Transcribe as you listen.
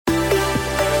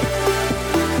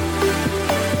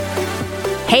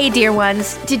Hey, dear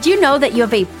ones, did you know that you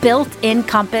have a built-in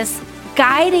compass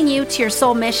guiding you to your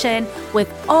soul mission with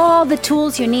all the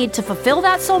tools you need to fulfill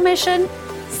that soul mission?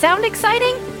 Sound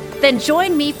exciting? Then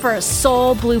join me for a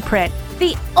Soul Blueprint,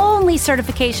 the only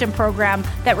certification program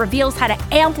that reveals how to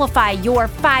amplify your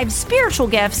 5 spiritual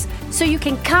gifts so you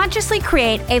can consciously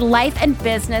create a life and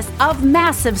business of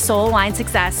massive soul-aligned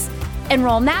success.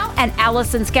 Enroll now at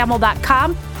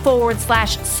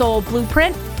AllisonScammell.com/Soul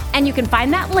Blueprint, and you can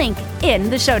find that link in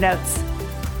the show notes.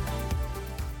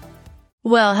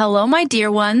 Well, hello, my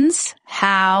dear ones.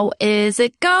 How is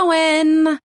it going?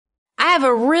 I have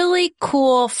a really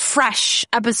cool, fresh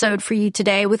episode for you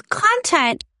today with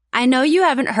content I know you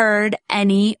haven't heard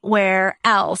anywhere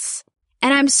else.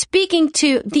 And I'm speaking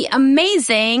to the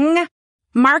amazing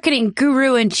marketing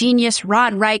guru and genius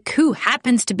Ron Reich, who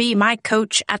happens to be my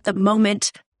coach at the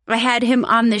moment. I had him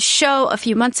on the show a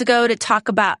few months ago to talk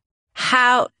about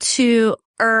how to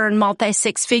earn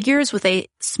multi-six figures with a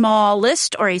small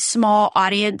list or a small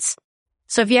audience.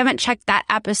 So if you haven't checked that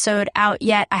episode out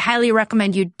yet, I highly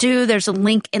recommend you do. There's a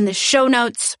link in the show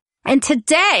notes. And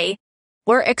today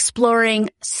we're exploring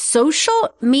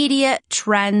social media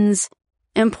trends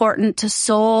important to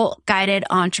soul-guided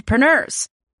entrepreneurs.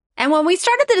 And when we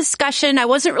started the discussion, I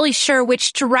wasn't really sure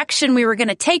which direction we were going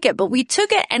to take it, but we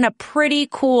took it in a pretty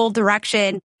cool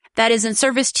direction that is in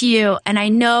service to you. And I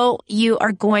know you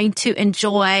are going to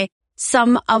enjoy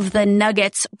some of the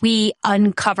nuggets we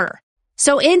uncover.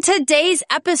 So in today's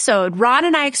episode, Ron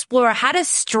and I explore how to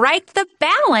strike the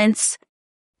balance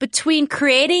between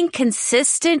creating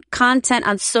consistent content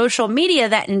on social media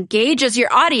that engages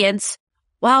your audience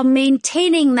while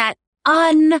maintaining that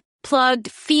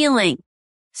unplugged feeling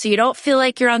so you don't feel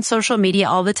like you're on social media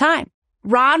all the time.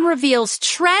 Ron reveals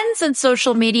trends in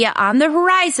social media on the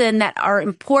horizon that are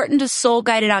important to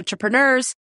soul-guided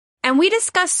entrepreneurs, and we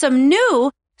discuss some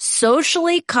new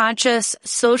socially conscious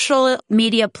social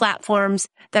media platforms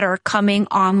that are coming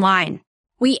online.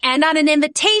 We end on an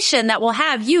invitation that will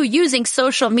have you using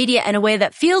social media in a way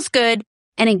that feels good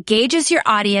and engages your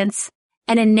audience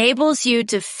and enables you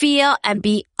to feel and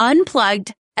be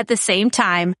unplugged at the same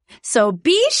time. So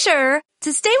be sure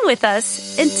to stay with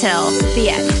us until the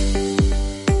end.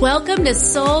 Welcome to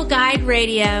Soul Guide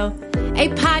Radio, a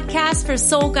podcast for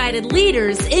soul-guided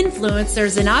leaders,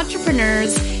 influencers, and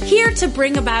entrepreneurs here to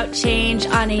bring about change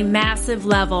on a massive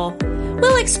level.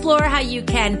 We'll explore how you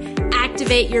can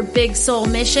activate your big soul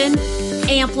mission,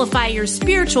 amplify your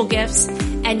spiritual gifts,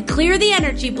 and clear the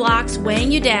energy blocks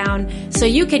weighing you down so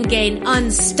you can gain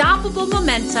unstoppable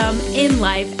momentum in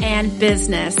life and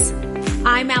business.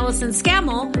 I'm Allison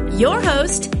Scammell, your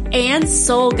host and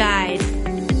soul guide.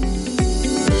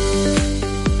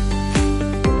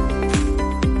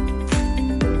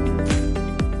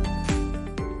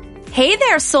 Hey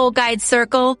there, Soul Guide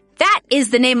Circle. That is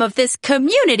the name of this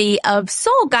community of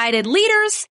soul-guided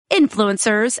leaders,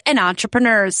 influencers, and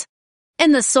entrepreneurs.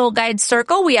 In the Soul Guide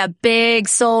Circle, we have big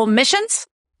soul missions,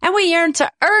 and we yearn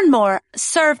to earn more,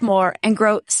 serve more, and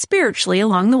grow spiritually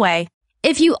along the way.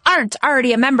 If you aren't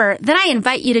already a member, then I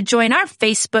invite you to join our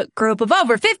Facebook group of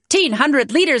over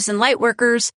 1,500 leaders and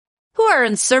lightworkers who are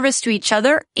in service to each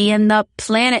other and the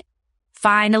planet.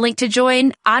 Find a link to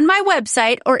join on my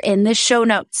website or in the show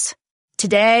notes.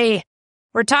 Today,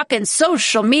 we're talking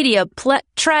social media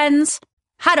trends,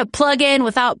 how to plug in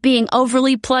without being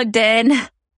overly plugged in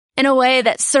a way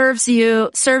that serves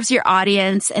your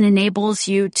audience, and enables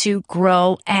you to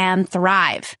grow and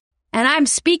thrive. And I'm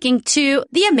speaking to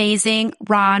the amazing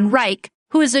Ron Reich,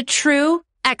 who is a true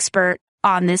expert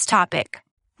on this topic.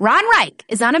 Ron Reich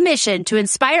is on a mission to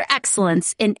inspire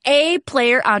excellence in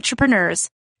A-player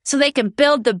entrepreneurs so they can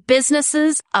build the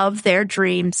businesses of their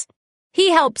dreams.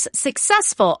 He helps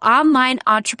successful online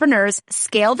entrepreneurs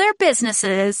scale their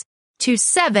businesses to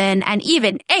 7 and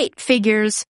even 8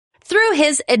 figures through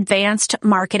his advanced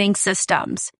marketing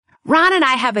systems. Ron and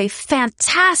I have a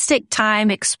fantastic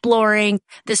time exploring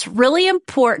this really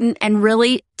important and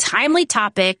really timely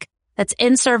topic that's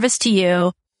in service to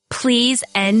you. Please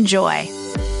enjoy.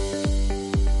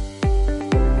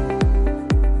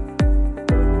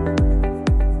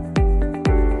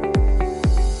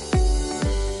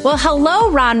 Well,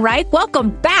 hello, Ron Reich. Welcome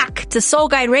back to Soul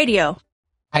Guide Radio.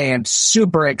 I am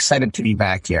super excited to be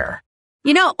back here.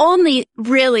 You know, only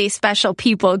really special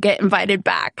people get invited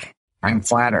back. I'm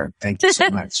flattered. Thank you so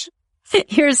much.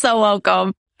 You're so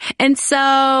welcome. And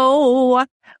so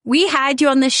we had you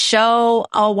on the show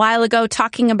a while ago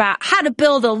talking about how to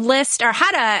build a list, or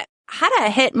how to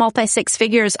hit multi-six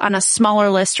figures on a smaller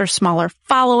list or smaller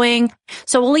following.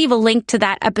 So we'll leave a link to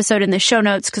that episode in the show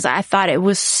notes because I thought it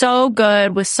was so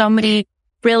good with so many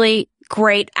really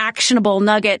great actionable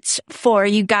nuggets for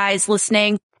you guys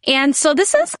listening. And so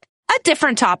this is a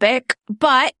different topic,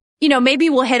 but maybe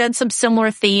we'll hit on some similar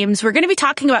themes. We're going to be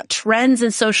talking about trends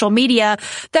in social media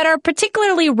that are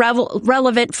particularly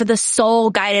relevant for the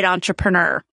soul-guided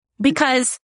entrepreneur,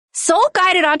 because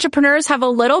soul-guided entrepreneurs have a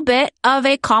little bit of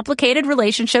a complicated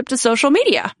relationship to social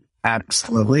media.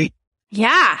 Absolutely.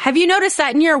 Yeah. Have you noticed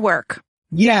that in your work?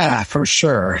 Yeah, for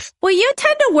sure. Well, you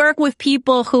tend to work with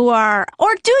people who are,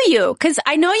 or do you? Because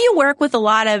I know you work with a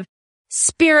lot of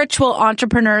spiritual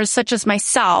entrepreneurs such as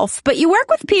myself, but you work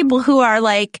with people who are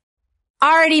like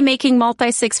already making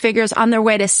multi-six figures on their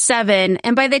way to 7.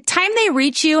 And by the time they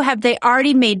reach you, have they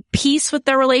already made peace with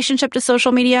their relationship to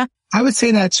social media? I would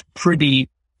say that's pretty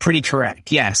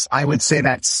correct. Yes, I would say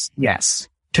that's yes.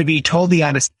 To be totally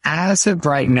honest, as of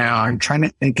right now, I'm trying to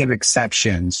think of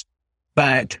exceptions,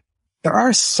 but there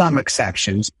are some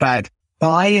exceptions, but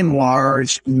by and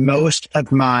large, most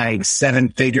of my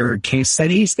 7-figure case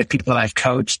studies, the people that I've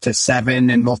coached to 7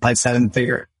 and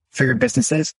multi-7-figure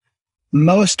businesses,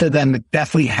 most of them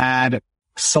definitely had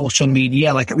social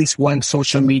media, like at least one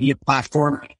social media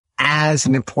platform as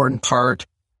an important part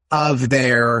of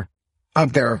their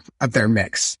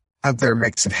mix of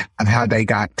how they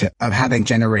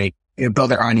generate,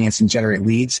 build their audience and generate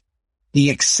leads. The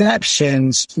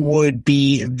exceptions would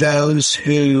be those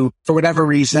who, for whatever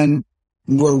reason,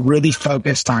 were really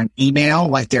focused on email.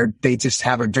 Like they just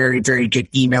have a very, very good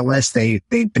email list. They've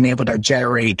been able to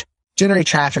generate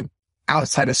traffic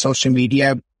outside of social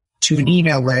media to an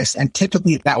email list. And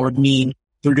typically that would mean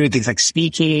they're doing things like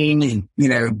speaking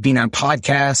and, being on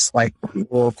podcasts like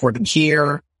we're recording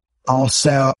here.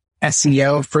 Also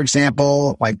SEO, for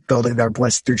example, like building their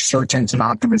list through search engine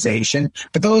optimization.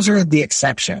 But those are the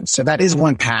exceptions. So that is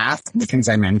one path, the things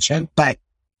I mentioned. But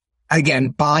again,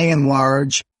 by and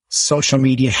large, social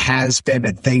media has been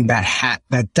a thing that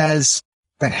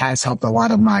has helped a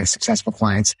lot of my successful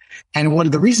clients. And one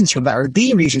of the reasons for that, or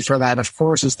the reasons for that, of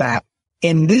course, is that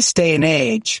in this day and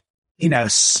age,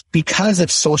 because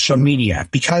of social media,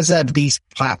 because of these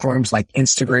platforms like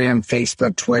Instagram,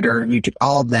 Facebook, Twitter, YouTube,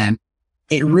 all of them,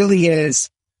 it really is,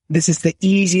 this is the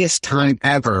easiest time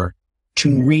ever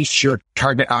to reach your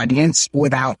target audience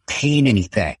without paying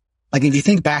anything. Like if you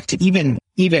think back to even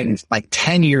like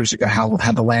 10 years ago, how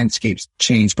the landscape's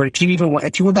changed. But if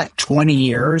you went back 20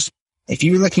 years, if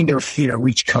you were looking to,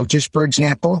 reach coaches, for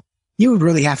example, you would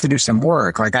really have to do some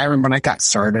work. Like I remember when I got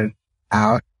started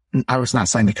out, I was not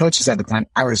selling to coaches at the time.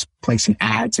 I was placing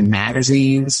ads in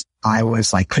magazines. I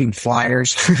was like putting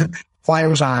flyers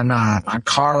on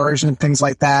cars and things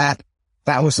like that.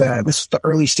 That was, this was the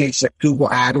early stages of Google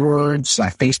AdWords.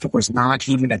 Facebook was not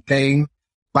even a thing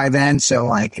by then. So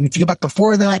like, and if you go back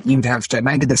before that, you'd have to, and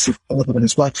I did this a little bit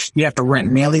as well. You have to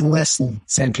rent mailing lists and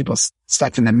send people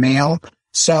stuff in the mail.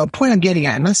 So point I'm getting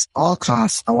at, and this all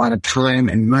costs a lot of time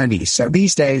and money. So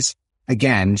these days,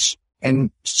 again,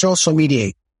 and social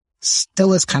media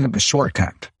still is kind of a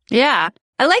shortcut. Yeah.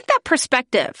 I like that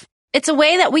perspective. It's a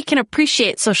way that we can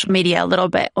appreciate social media a little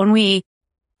bit when we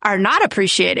are not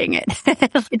appreciating it.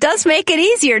 It does make it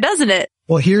easier, doesn't it?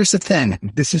 Well, here's the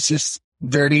thing. This is just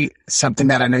something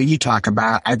that I know you talk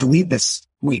about. I believe this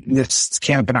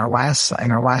came up in our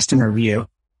last interview.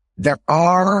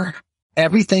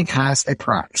 Everything has a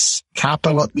price.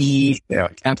 Capital E,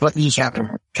 capital E.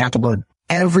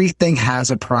 Everything has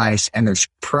a price, and there's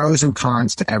pros and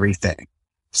cons to everything.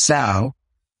 So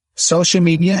social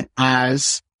media,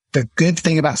 as the good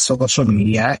thing about social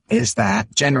media is that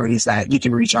you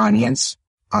can reach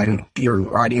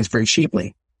your audience very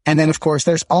cheaply. And then, of course,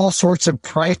 there's all sorts of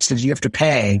prices you have to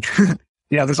pay.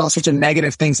 There's all sorts of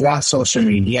negative things about social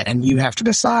media, and you have to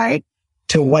decide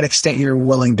to what extent you're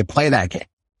willing to play that game.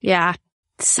 Yeah,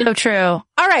 so true.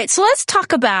 All right, so let's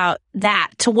talk about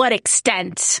that. To what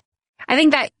extent? I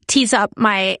think that tees up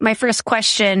my first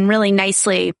question really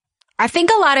nicely. I think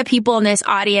a lot of people in this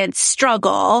audience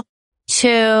struggle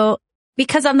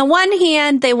because on the one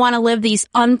hand, they want to live these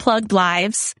unplugged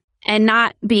lives and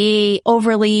not be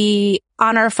overly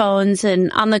on our phones and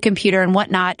on the computer and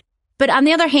whatnot. But on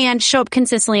the other hand, show up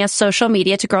consistently on social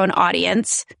media to grow an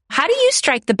audience. How do you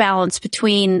strike the balance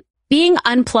between being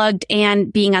unplugged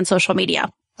and being on social media?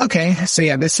 Okay. So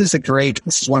yeah, this is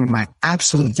one of my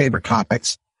absolute favorite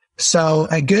topics. So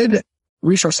a good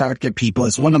resource I would give people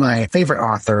is one of my favorite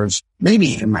authors, maybe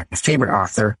even my favorite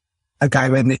author, a guy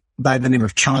by the name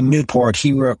of Cal Newport.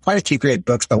 He wrote quite a few great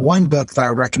books, but one book that I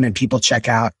recommend people check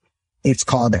out, it's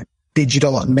called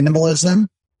Digital Minimalism.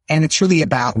 And it's really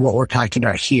about what we're talking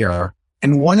about here.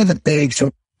 And one of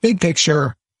the big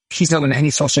picture, he's not on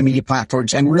any social media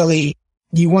platforms. And really,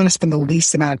 you want to spend the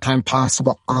least amount of time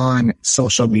possible on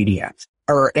social media.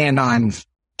 and on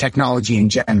technology in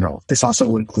general. This also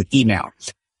would include email.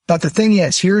 But the thing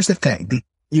is, here's the thing.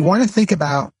 You want to think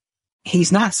about,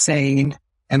 he's not saying,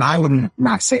 and I would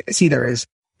not say this either, is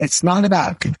it's not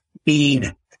about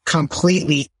being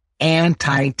completely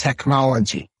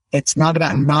anti-technology. It's not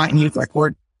about not you, like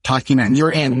we're talking about,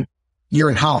 you're in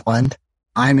Holland.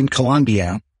 I'm in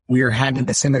Colombia. We are having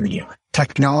this interview.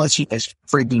 Technology is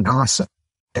freaking awesome.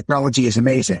 Technology is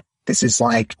amazing. This is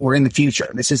like, we're in the future.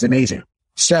 This is amazing.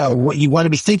 So what you want to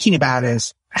be thinking about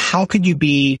is how could you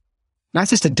be not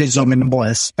just a digital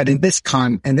minimalist, but in this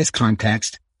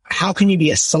context, how can you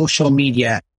be a social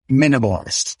media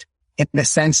minimalist in the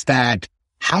sense that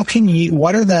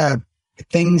what are the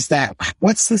things that,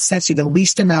 what's the sense of the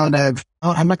least amount of,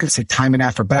 I'm not going to say time and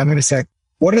effort, but I'm going to say,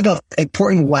 what are the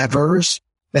important levers,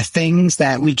 the things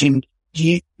that we can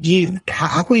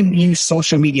how can we use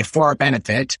social media for our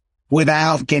benefit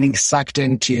without getting sucked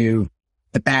into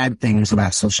the bad things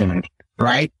about social media,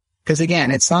 right? Because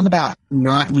again, it's not about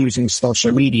not using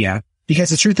social media, because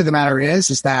the truth of the matter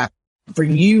is that for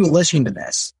you listening to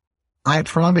this, I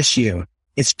promise you,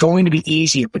 it's going to be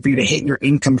easier for you to hit your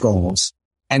income goals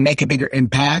and make a bigger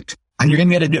impact. And you're going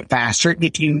to be able to do it faster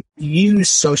if you use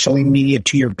social media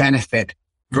to your benefit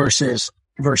versus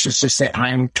just say,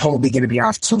 I'm totally going to be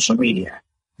off social media.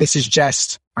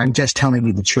 I'm just telling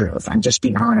you the truth. I'm just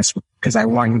being honest because I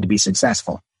want you to be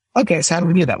successful. Okay, so how do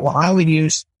we do that? Well, I would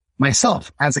use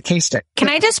myself as a case study. Can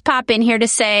I just pop in here to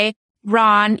say,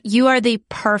 Ron, you are the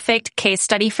perfect case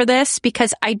study for this,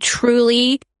 because I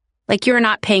truly, like, you're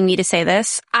not paying me to say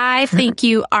this. I think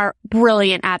you are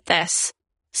brilliant at this.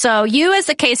 So you as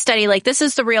a case study, like, this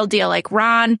is the real deal. Like,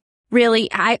 Ron, really,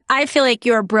 I feel like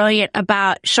you're brilliant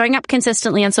about showing up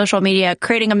consistently on social media,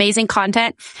 creating amazing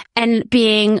content, and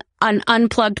being an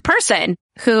unplugged person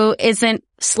who isn't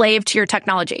slave to your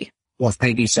technology. Well,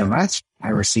 thank you so much. I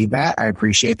received that. I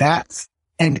appreciate that.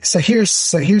 And so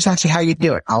here's actually how you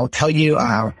do it. I'll tell you,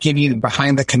 I'll give you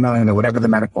behind the kimono or whatever the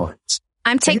metaphor is.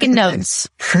 I'm taking notes.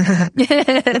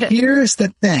 Here's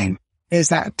the thing, is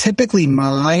that typically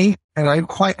I'm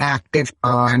quite active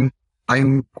on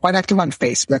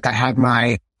Facebook. I have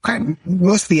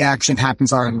most of the action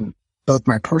happens on both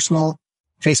my personal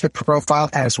Facebook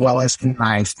profile as well as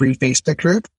my free Facebook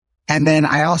group. And then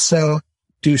I also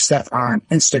do stuff on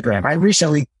Instagram. I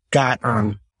recently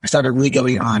started really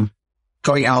going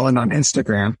all in on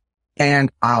Instagram.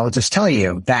 And I'll just tell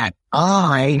you that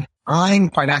I'm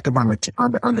quite active on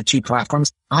the two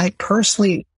platforms. I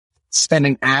personally spend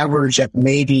an average of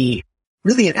 20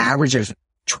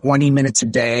 minutes a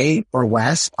day or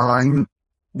less on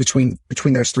between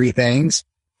those three things.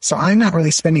 So I'm not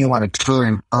really spending a lot of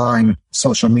time on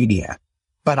social media,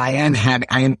 but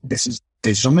this is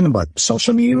digital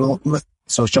minimalism,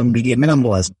 social media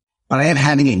minimalism, but I am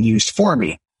having it used for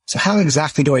me. So how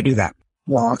exactly do I do that?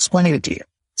 Well, I'll explain it to you.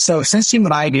 So essentially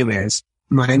what I do is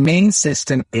my main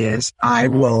system is I'll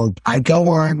go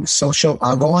on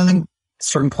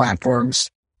certain platforms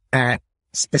at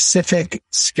specific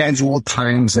scheduled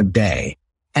times of day.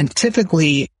 And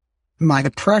typically my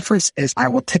preference is I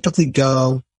like to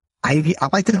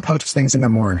post things in the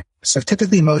morning. So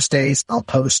typically most days I'll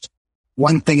post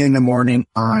one thing in the morning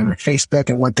on Facebook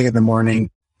and one thing in the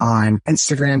morning on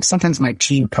Instagram. Sometimes my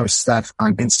team posts stuff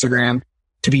on Instagram,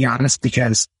 to be honest,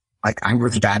 because like I'm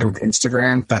really bad with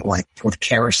Instagram, but like with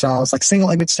carousels, like single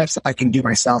image stuff that I can do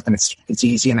myself and it's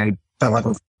easy. And I felt like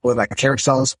with like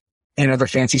carousels and other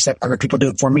fancy stuff, other people do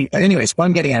it for me. But anyways, what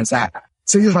I'm getting at is that.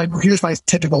 So here's my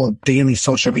typical daily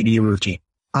social media routine.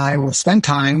 I will spend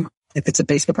time, if it's a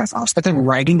Facebook post, I'll spend time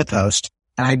writing the post,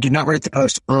 and I do not write the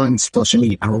post on social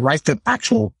media. I will write the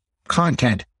actual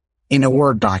content in a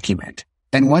Word document.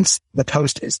 Then once the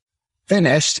post is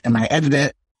finished and I edit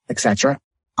it, etc.,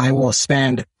 I will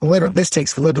spend this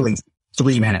takes literally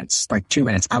 3 minutes, like 2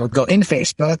 minutes. I will go in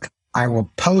Facebook, I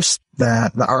will post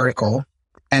the article,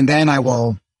 and then I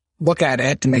will look at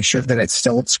it to make sure that it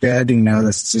still looks good,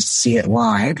 let's just see it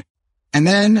live. And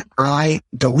then I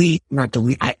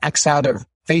X out of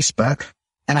Facebook,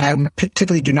 and I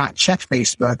typically do not check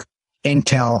Facebook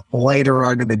until later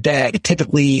on in the day,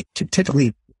 typically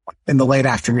in the late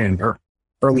afternoon or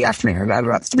early afternoon,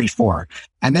 about 3-4.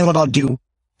 And then what I'll do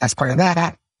as part of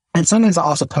that, and sometimes I'll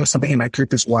also post something in my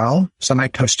group as well. So I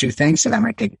might post 2 things, so that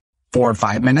might take 4 or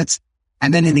 5 minutes.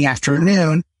 And then in the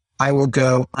afternoon, I will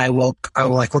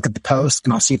like look at the post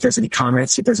and I'll see if there's any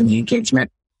comments, see if there's any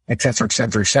engagement, et cetera, et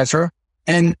cetera, et cetera.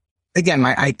 And again,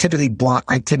 I typically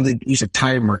use a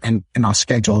timer and I'll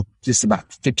schedule just about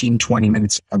 15-20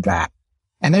 minutes of that.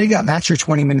 And there you go. That's your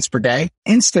 20 minutes per day.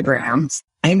 Instagram,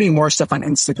 I am doing more stuff on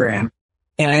Instagram,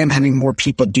 and I am having more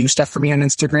people do stuff for me on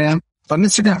Instagram. on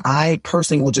Instagram, I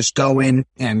personally will just go in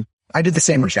and I do the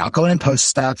same routine. I'll go in and post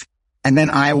stuff. And then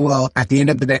I will, at the end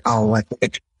of the day, I'll like look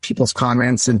at people's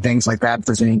comments and things like that. If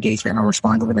there's any engagement, I'll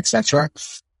respond to them, etc.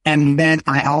 And then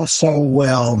I also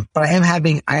will, but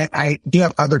I do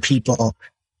have other people.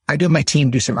 I do have my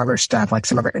team do some other stuff, like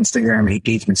some other Instagram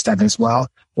engagement stuff as well,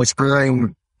 which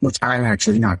I'm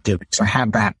actually not doing. So I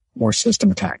have that more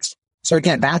systematized. So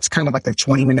again, that's kind of like the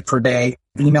 20-minute per day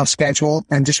email schedule.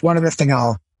 And just one other thing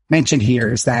I'll mention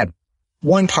here is that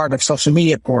one part of social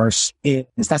media, of course, is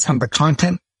that's kind of the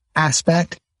content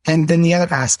aspect. And then the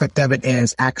other aspect of it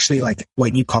is actually like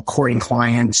what you call courting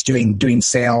clients, doing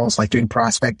sales, like doing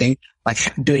prospecting, like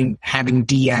having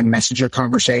DM messenger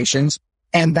conversations.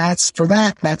 And I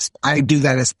do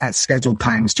that at scheduled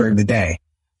times during the day.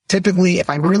 Typically, if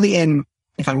I'm really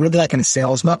like in a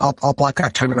sales mode, I'll block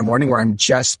out time in the morning where I'm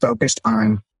just focused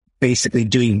on basically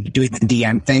doing the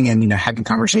DM thing and, having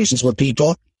conversations with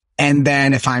people. And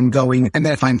then if I'm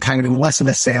kind of in less of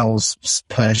a sales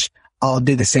push, I'll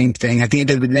do the same thing at the end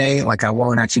of the day. Like I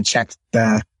won't actually check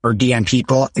or DM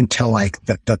people until like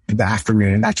the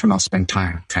afternoon. And that's when I'll spend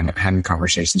time kind of having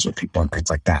conversations with people and things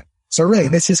like that. So really,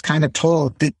 this is kind of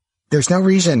told that there's no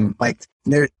reason,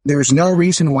 there's no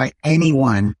reason why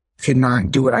anyone could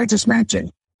not do what I just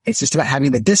mentioned. It's just about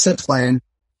having the discipline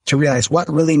to realize what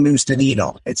really moves the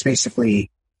needle. It's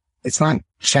not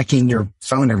checking your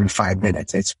phone every 5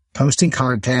 minutes. It's posting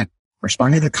content,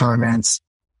 responding to comments,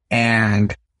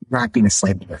 and not being a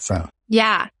slave to your phone.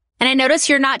 Yeah. And I notice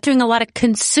you're not doing a lot of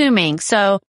consuming.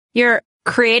 So you're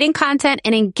creating content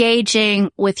and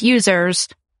engaging with users,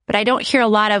 but I don't hear a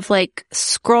lot of like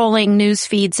scrolling news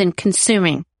feeds and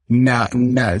consuming. No,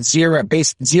 zero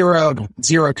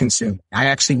consume. I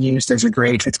actually it's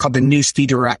called the Newsfeed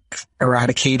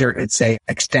Eradicator. It's a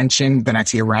extension that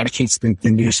actually eradicates the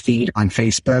newsfeed on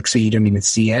Facebook. So you don't even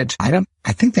see it. I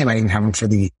think they might even have them for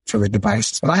the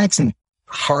device, but I actually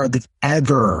hardly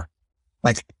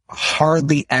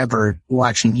ever will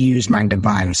actually use my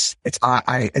device.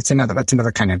 That's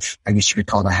another kind of, I guess you could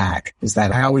call it a hack, is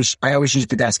that I always use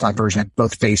the desktop version of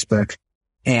both Facebook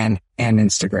and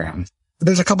Instagram.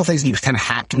 There's a couple things you kind of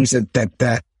have to use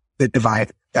the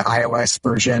iOS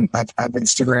version of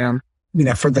Instagram.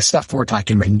 For the stuff we're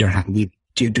talking about, you don't have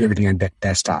to do everything on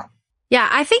desktop. Yeah,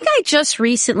 I think I just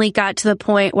recently got to the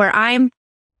point where I'm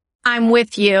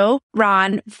with you,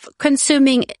 Ron,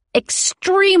 consuming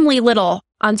extremely little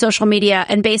on social media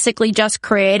and basically just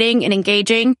creating and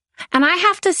engaging. And I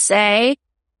have to say,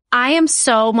 I am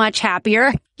so much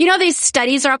happier. These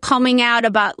studies are coming out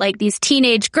about like these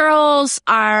teenage girls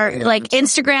are like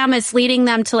Instagram is leading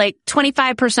them to like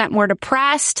 25% more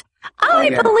depressed. I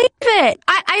believe it.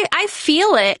 I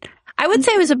feel it. I would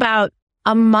say it was about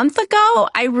a month ago.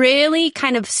 I really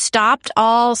kind of stopped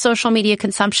all social media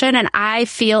consumption and I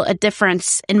feel a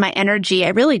difference in my energy. I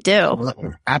really do.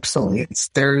 Absolutely.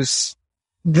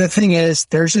 The thing is,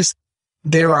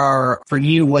 there are, for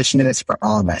you listening to this, for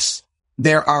all of us,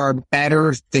 there are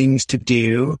better things to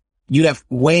do. You have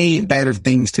way better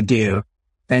things to do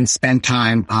than spend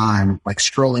time on like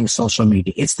scrolling social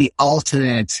media. It's the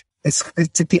ultimate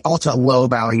low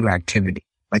value activity.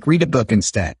 Like read a book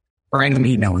instead, write an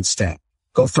email instead,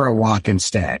 go for a walk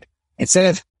instead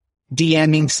of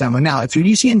DMing someone. Now, if you're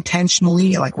using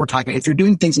intentionally, like we're talking, if you're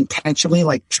doing things intentionally,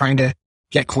 like trying to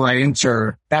get clients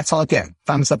that's all good.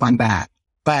 Thumbs up on that.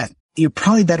 But you're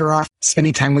probably better off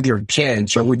spending time with your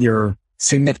kids or with your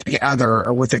significant other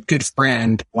or with a good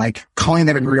friend, like calling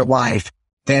them in real life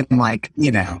than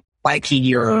liking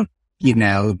the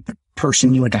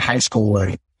person you went to high school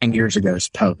with 10 years ago's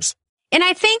post. And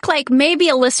I think like maybe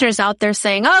a listener's out there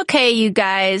saying, okay, you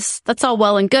guys, that's all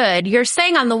well and good. You're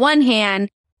saying on the one hand,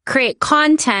 create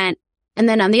content, and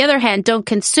then on the other hand, don't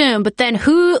consume. But then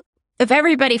if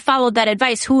everybody followed that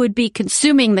advice, who would be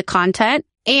consuming the content?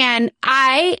 And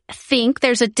I think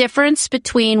there's a difference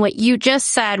between what you just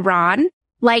said, Ron,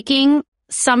 liking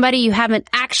somebody you haven't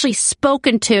actually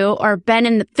spoken to or been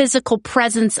in the physical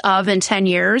presence of in 10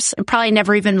 years, and probably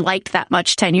never even liked that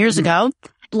much 10 years ago,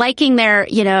 liking their,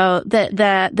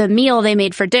 the meal they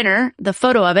made for dinner, the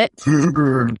photo of it.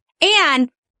 And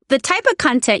the type of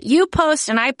content you post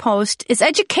and I post is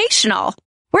educational.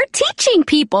 We're teaching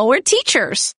people. We're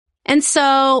teachers. And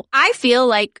so I feel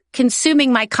like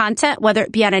consuming my content, whether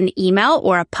it be on an email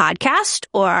or a podcast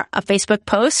or a Facebook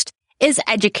post, is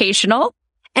educational.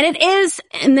 And it is,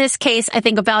 in this case, I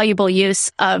think, a valuable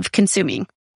use of consuming.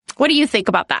 What do you think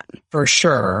about that? For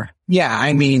sure. Yeah.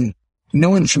 I mean, no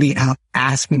one's really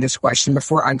asked me this question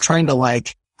before. I'm trying to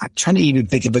even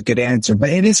think of a good answer, but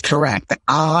it is correct that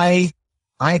I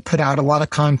put out a lot of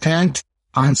content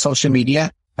on social media,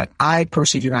 But I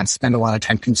personally do not spend a lot of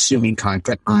time consuming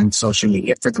content on social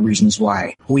media for the reasons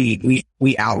why we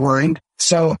outlined.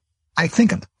 So I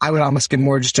think I would almost get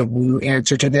more just a woo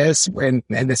answer to this in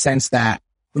the sense that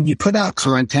when you put out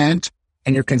content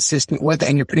and you're consistent with it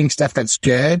and you're putting stuff that's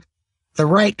good, the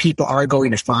right people are going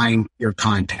to find your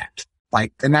content.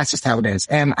 And that's just how it is.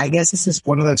 And I guess this is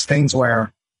one of those things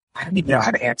where I don't even know how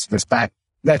to answer this, but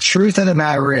the truth of the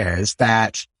matter is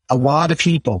that a lot of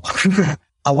people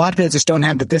just don't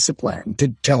have the discipline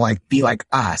to be like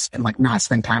us and not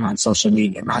spend time on social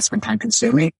media and not spend time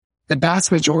consuming. The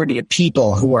vast majority of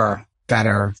people that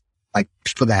are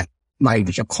people that might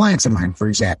be clients of mine, for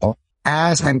example,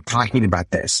 as I'm talking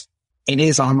about this, it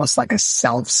is almost like a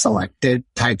self-selected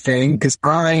type thing because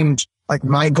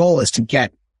my goal is to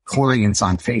get clients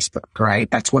on Facebook,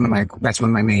 right? That's one of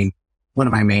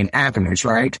my main avenues,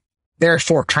 right?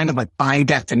 Therefore, kind of by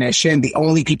definition, the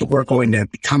only people who are going to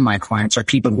become my clients are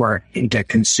people who are into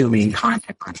consuming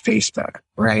content on Facebook,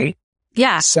 right?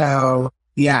 Yeah. So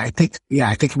I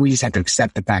think we just have to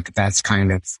accept the fact that that's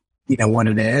kind of, what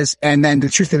it is. And then the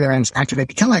truth of it is after they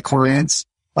become my clients,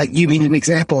 like you being an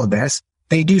example of this,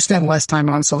 they do spend less time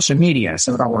on social media.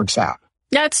 So it all works out.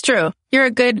 That's true. You're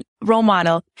a good role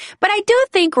model. But I do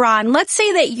think, Ron, let's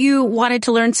say that you wanted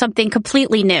to learn something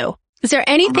completely new. Is there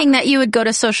anything that you would go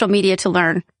to social media to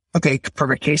learn? Okay,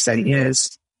 perfect case study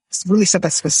is really something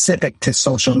specific to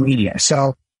social media.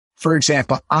 So, for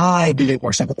example, I did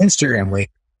more stuff with Instagram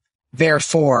lately.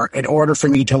 Therefore, in order for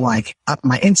me to up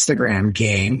my Instagram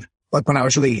game, when I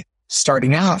was really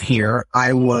starting out here,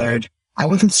 I went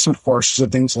into some courses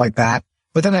and things like that.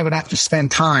 But then I would have to spend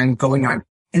time going on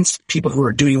people who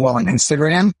are doing well on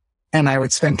Instagram, and I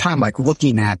would spend time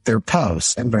looking at their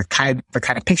posts and the kind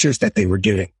of pictures that they were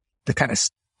doing. The kind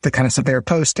of stuff they were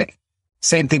posting.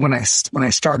 Same thing when I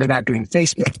started out doing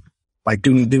Facebook,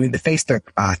 doing the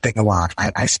Facebook thing a lot.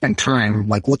 I spent time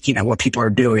looking at what people are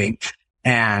doing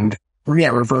and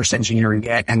reverse engineering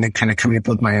it and then kind of coming up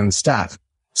with my own stuff.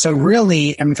 So really,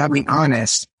 if I'm being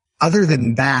honest, other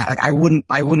than that, I wouldn't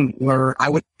learn.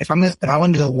 If I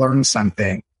wanted to learn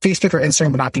something, Facebook or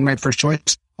Instagram would not be my first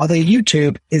choice. Although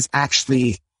YouTube is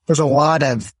actually,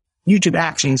 YouTube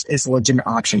actions is a legitimate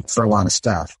option for a lot of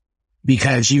stuff.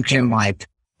 Because you can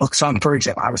book some, for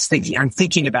example, I'm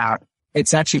thinking about,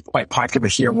 it's actually quite popular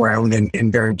here where I live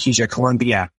in Barranquilla,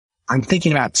 Colombia. I'm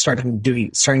thinking about starting to do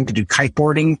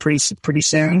kiteboarding pretty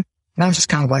soon. And I was just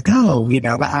kind of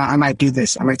I might do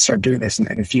this. I might start doing this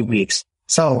in a few weeks.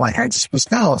 So I just was,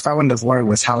 if I wanted to learn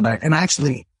was how to, and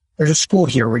actually there's a school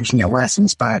here where you can get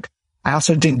lessons, but I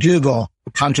also did Google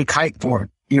how to kiteboard.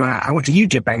 I went to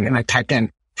YouTube and I typed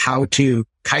in how to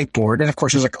kiteboard. And of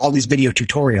course, there's all these video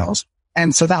tutorials.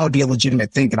 And so that would be a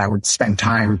legitimate thing that I would spend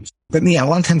time. But yeah, a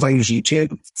lot of times I use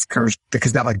YouTube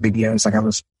because I like videos. I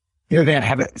was, they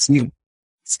have it's new.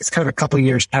 It's kind of a couple of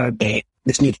years out of date.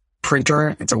 This new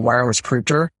printer, it's a wireless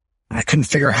printer. I couldn't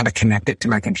figure out how to connect it to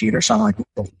my computer. So I'm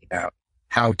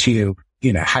how to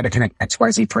connect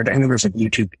XYZ printer. And then there's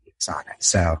YouTube videos on it.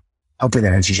 So hopefully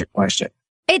that answers your question.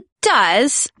 It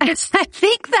does. I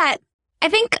think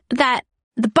that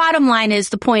the bottom line is,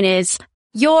 the point is,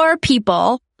 your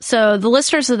people, so the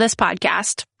listeners of this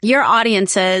podcast, your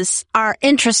audiences are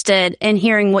interested in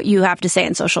hearing what you have to say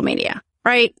on social media,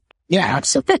 right? Yeah,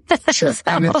 absolutely. Sure.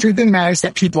 And the truth of the matter is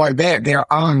that people are there. They are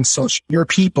on social, your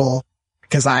people,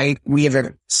 because we have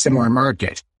a similar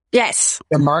market. Yes.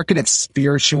 The market of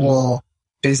spiritual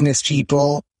business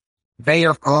people, they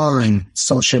are on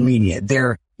social media. They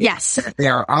are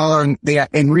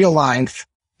in real life.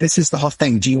 This is the whole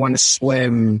thing. Do you want to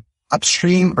swim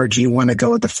upstream or do you want to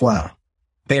go with the flow?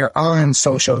 They are on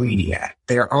social media.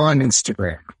 They are on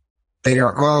Instagram. They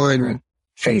are on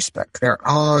Facebook. They're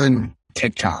on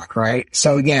TikTok, right?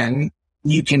 So again,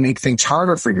 you can make things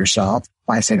harder for yourself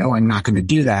by saying, I'm not going to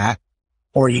do that.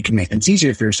 Or you can make things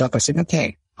easier for yourself by saying,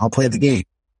 okay, I'll play the game.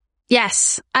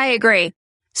 Yes, I agree.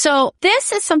 So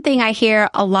this is something I hear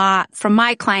a lot from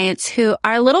my clients who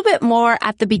are a little bit more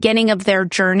at the beginning of their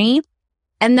journey.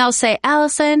 And they'll say,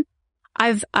 Allison,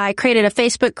 I created a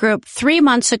Facebook group 3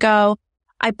 months ago.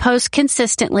 I post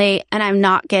consistently and I'm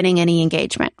not getting any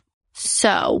engagement.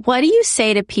 So what do you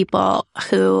say to people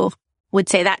who would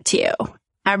say that to you?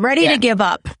 I'm ready to give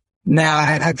up.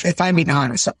 Now, if I'm being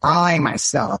honest, I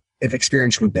myself have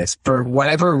experienced with this for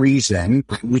whatever reason.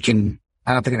 I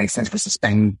don't think it makes sense for us to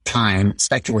spend time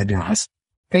speculating on this.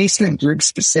 Facebook groups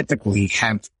specifically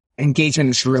have engagement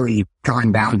has really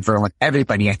gone down for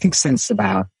everybody. I think since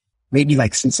about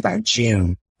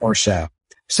June or so.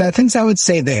 So the things I would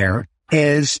say there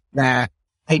is that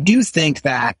I do think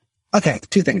that, okay,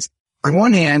 two things. On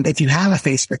one hand, if you have a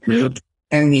Facebook group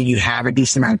and you have a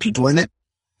decent amount of people in it,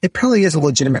 it probably is a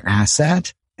legitimate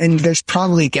asset. And there's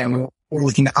probably, again, we're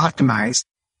looking to optimize.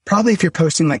 Probably if you're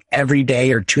posting like every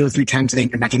day or 2 or 3 times a day,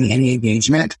 you're not getting any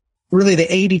engagement. Really the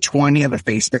 80-20 of a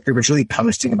Facebook group is really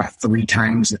posting about 3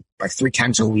 times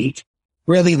a week.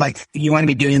 Really like you want to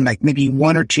be doing like maybe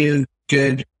 1 or 2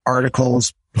 good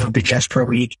articles just per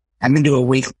week and then do a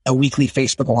weekly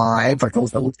Facebook Live, like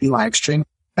a weekly live stream.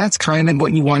 That's kind of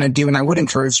what you want to do. And I would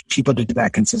encourage people to do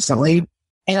that consistently.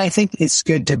 And I think it's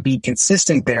good to be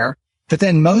consistent there, but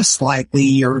then most likely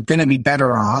you're going to be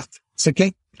better off. So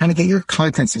get your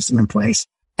content system in place.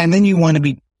 And then you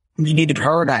need to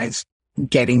prioritize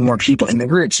getting more people in the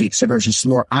group so there's just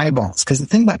more eyeballs. Because the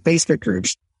thing about Facebook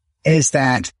groups is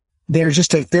that they're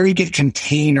just a very good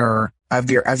container of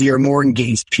your more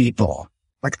engaged people.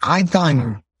 Like I've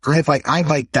done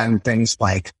things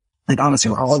like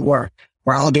honestly, where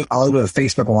I'll do a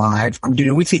Facebook Live. I'm doing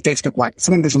a weekly Facebook Live.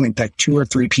 Sometimes there's only like 2 or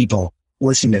 3 people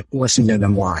listening to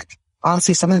them live.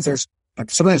 Honestly, sometimes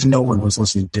no one was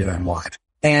listening to them live.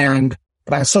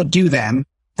 But I still do them.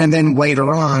 And then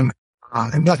later on,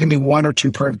 I'm not going to be 1 or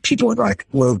 2 people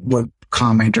would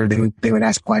comment or they would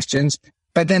ask questions.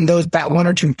 But then that one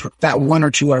or two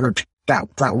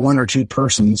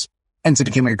persons ends up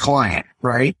becoming a client,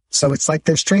 right? So it's like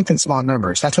there's strength in small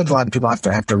numbers. That's what a lot of people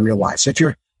have to realize. So if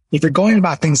you're going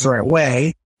about things the right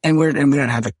way, and we don't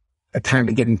have a time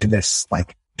to get into this,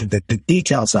 like the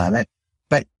details of it,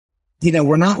 but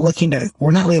we're not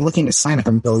really looking to sign up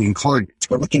a million clients.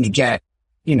 We're looking to get,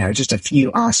 just a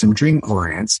few awesome dream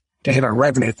clients to hit our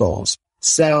revenue goals.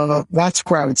 So that's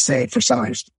where I would say for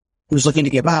someone who's looking to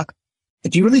give up,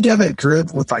 if you really do have a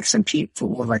group with some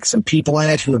people in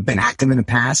it who have been active in the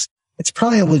past, it's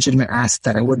probably a legitimate asset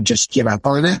that I wouldn't just give up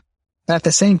on it. But at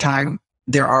the same time,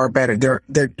 you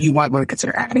might want to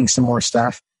consider adding some more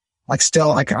stuff. I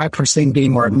personally am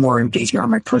getting more engagement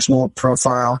on my personal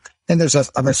profile. And there's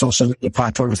other social media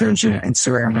platforms. There's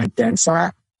Instagram, LinkedIn. So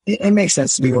it makes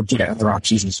sense to be looking at other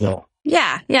options as well.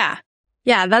 Yeah.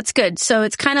 That's good. So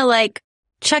it's kind of like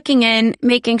checking in,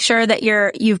 making sure that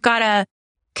you've got a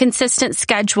consistent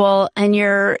schedule and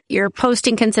you're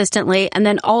posting consistently. And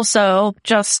then also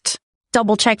just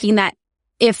double checking that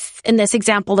if in this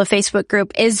example, the Facebook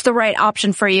group is the right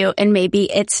option for you and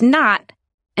maybe it's not,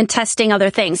 and testing other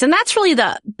things. And that's really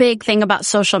the big thing about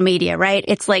social media, right?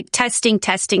 It's like testing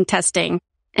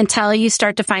until you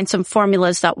start to find some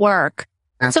formulas that work.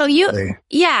 Absolutely.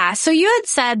 So you had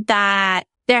said that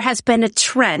there has been a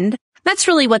trend. That's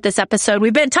really what this episode,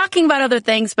 we've been talking about other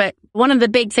things, but one of the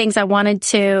big things I wanted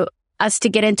us to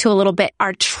get into a little bit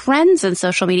are trends in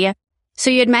social media. So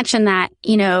you had mentioned that,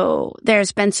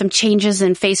 there's been some changes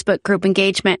in Facebook group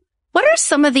engagement. What are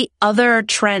some of the other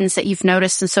trends that you've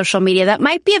noticed in social media that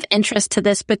might be of interest to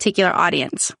this particular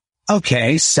audience?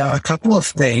 Okay. So a couple of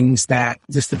things a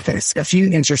few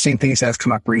interesting things that have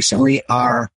come up recently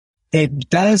are, it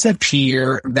does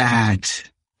appear that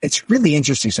it's really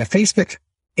interesting. So Facebook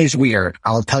is weird.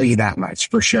 I'll tell you that much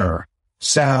for sure.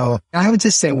 So I would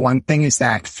just say one thing is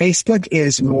that Facebook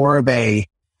isn't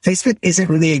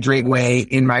really a great way,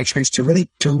 in my experience, to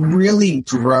really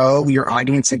grow your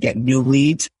audience and get new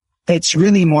leads. It's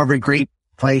really more of a great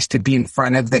place to be in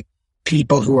front of the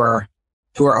people who are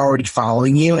already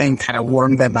following you and kind of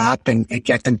warm them up and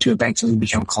get them to eventually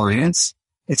become clients.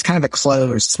 It's kind of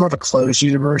it's more of a closed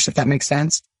universe, if that makes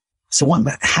sense. So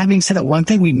having said that, one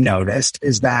thing we've noticed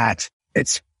is that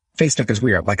Facebook is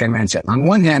weird. Like I mentioned, on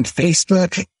one hand,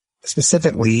 Facebook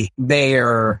specifically,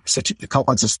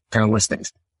 I'll just kind of list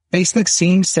things. Facebook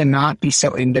seems to not be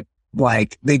so into,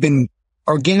 they've been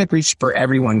organic reach for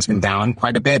everyone's been down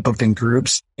quite a bit, both in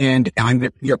groups and on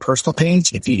your personal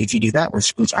page. If you do that,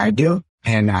 which I do,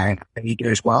 and you do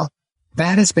as well,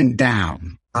 that has been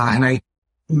down.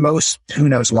 Who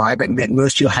knows why, but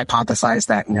most people hypothesize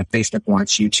that, Facebook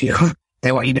wants you to,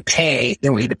 they want you to pay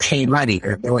money,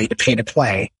 or they want you to pay to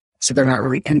play. So they're not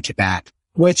really into that,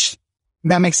 which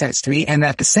that makes sense to me. And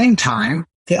at the same time,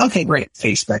 okay, great,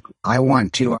 Facebook, I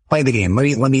want to play the game.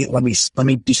 Let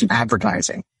me do some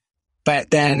advertising. But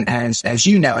then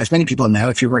as many people know,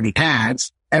 if you've already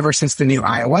ads, ever since the new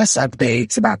iOS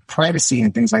updates about privacy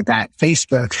and things like that,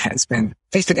 Facebook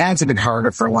ads have been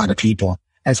harder for a lot of people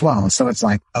as well. So it's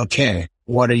like, okay,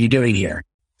 what are you doing here?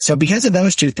 So because of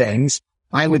those two things,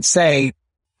 I would say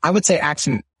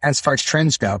action as far as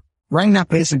trends go, right now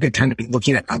is a good time to be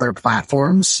looking at other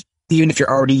platforms, even if you're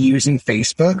already using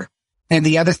Facebook. And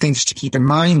the other things to keep in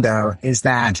mind, though, is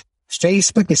that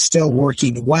Facebook is still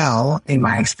working well, in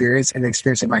my experience and the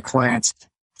experience of my clients,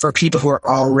 for people who are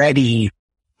already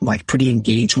pretty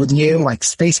engaged with you. Like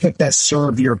Facebook does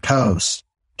serve your posts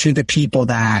to the people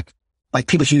that like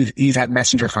people you've had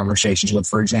messenger conversations with,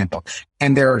 for example.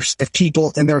 And there are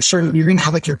certain, you're going to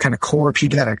have like your kind of core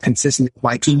people that are consistently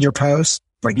liking your posts,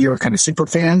 like your kind of super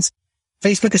fans.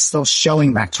 Facebook is still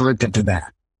showing that content to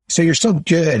that. So you're still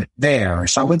good there.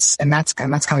 So and that's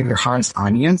kind of your hardest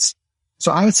audience.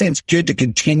 So I would say it's good to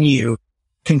continue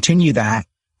that,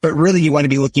 but really you want to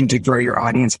be looking to grow your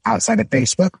audience outside of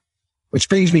Facebook, which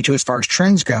brings me to as far as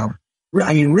trends go.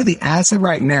 I mean, really as of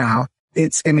right now,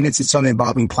 it's its own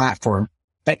evolving platform,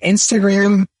 but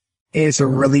Instagram is a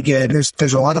really good,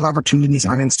 there's a lot of opportunities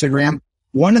on Instagram.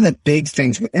 One of the big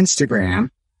things with Instagram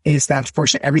is that, of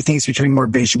course, everything's becoming more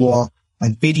visual.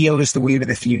 Like video is the wave of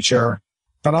the future,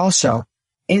 but also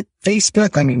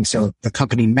Facebook. So the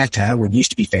company Meta, what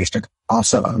used to be Facebook,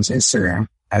 also owns Instagram,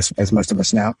 as most of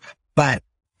us know, but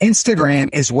Instagram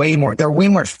is they're way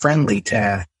more friendly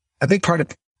to a big part of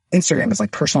Instagram is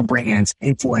like personal brands,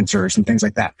 influencers, and things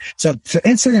like that. So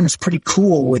Instagram is pretty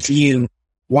cool with you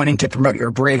wanting to promote your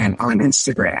brand on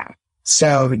Instagram.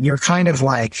 So you're kind of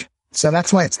like, so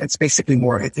that's why it's basically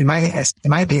more, in my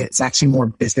opinion, it's actually more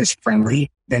business friendly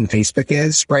than Facebook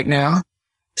is right now.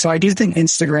 So I do think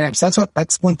Instagram, so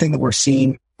that's one thing that we're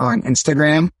seeing on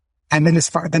Instagram. And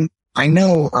then I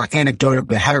know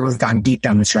anecdotally, I haven't really gotten deep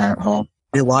down this rabbit hole.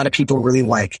 A lot of people really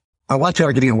a lot of people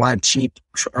are getting a lot of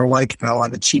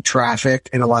cheap traffic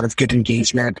and a lot of good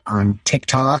engagement on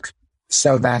TikTok.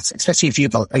 So that's, especially if you're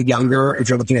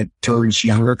looking to reach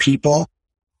younger people.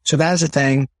 So that is a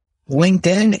thing.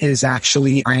 LinkedIn is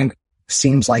actually,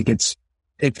 seems like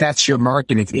if that's your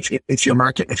market, if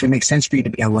it makes sense for you to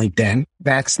be on LinkedIn,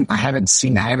 I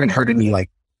haven't heard any like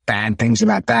bad things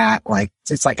about that. Like,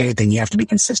 it's like anything, you have to be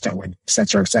consistent with, et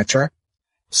cetera, et cetera.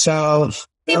 So,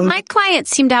 my clients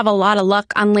seem to have a lot of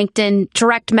luck on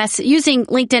LinkedIn using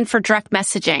LinkedIn for direct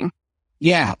messaging.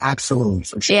 Yeah, absolutely.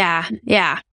 For sure.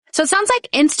 Yeah. So it sounds like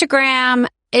Instagram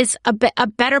is a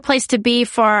better place to be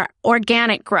for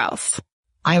organic growth.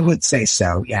 I would say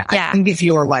so. Yeah. Yeah. I think if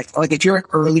you're if you're at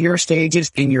earlier stages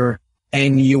and you're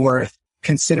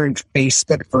considering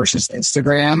Facebook versus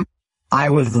Instagram, I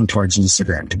would lean towards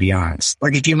Instagram, to be honest.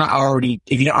 Like if you don't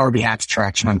already have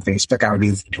traction on Facebook, I would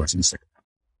be leaning towards Instagram.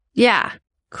 Yeah.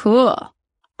 Cool.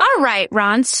 All right,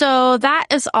 Ron. So that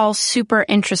is all super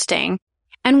interesting.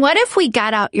 And what if we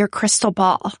got out your crystal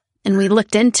ball and we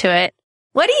looked into it?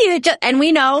 What do you and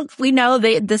we know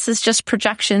that this is just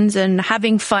projections and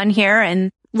having fun here and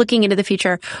looking into the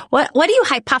future. What do you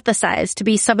hypothesize to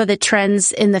be some of the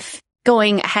trends in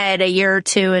going ahead a year or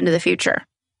two into the future?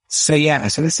 So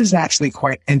this is actually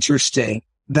quite interesting.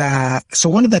 The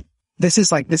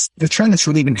trend that's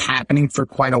really been happening for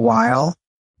quite a while.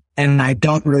 And I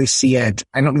don't really see it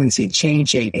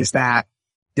changing, is that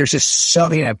there's just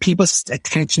so, people's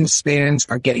attention spans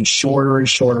are getting shorter and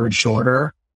shorter and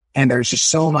shorter. And there's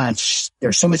so much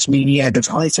media. There's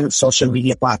all these sort of social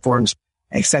media platforms,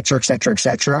 et cetera, et cetera, et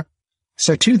cetera.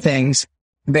 So two things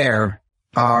there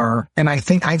are, and I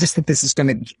just think this is going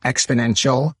to be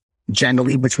exponential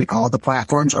generally between all the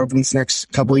platforms over these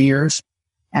next couple of years.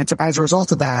 And so as a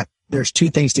result of that, there's two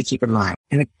things to keep in mind,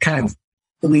 and it kind of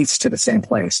leads to the same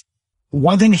place.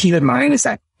 One thing to keep in mind is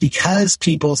that because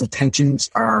people's attentions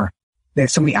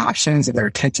there's so many options and their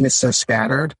attention is so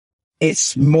scattered,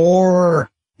 it's more,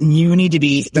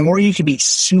 the more you can be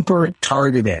super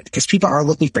targeted, because people are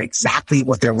looking for exactly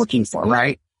what they're looking for,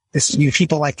 right?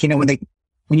 People like,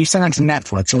 when you sign on to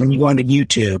Netflix or when you go into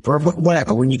YouTube or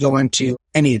whatever, when you go into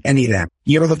any of them,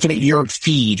 you're looking at your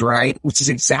feed, right? Which is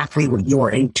exactly what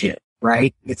you're into,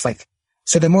 right? It's like,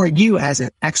 so the more you as an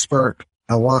expert,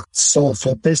 a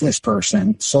soulful business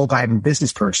person, soul-guided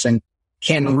business person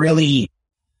can really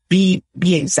be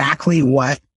exactly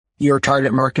what your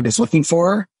target market is looking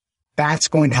for, that's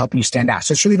going to help you stand out.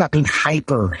 So it's really about being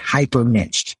hyper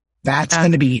niched. That's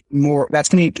going to be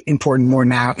important more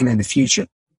now and in the future.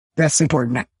 That's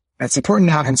important now. That's important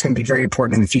now, and it's going to be very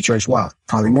important in the future as well.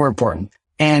 Probably more important.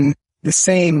 And the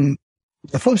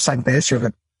flip side of this,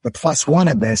 or the plus one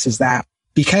of this, is that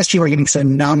because people are getting so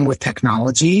numb with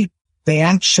technology, they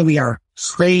actually are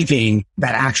craving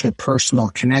that actual personal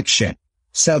connection.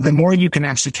 So the more you can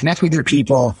actually connect with your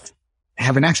people,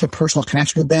 have an actual personal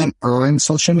connection with them on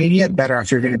social media, better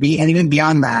off you're going to be. And even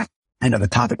beyond that, I know the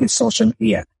topic is social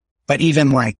media, but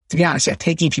even to be honest,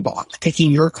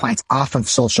 taking your clients off of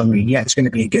social media is going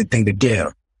to be a good thing to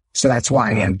do. So that's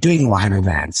why I'm doing live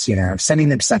events, sending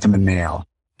them stuff in the mail,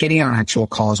 getting on actual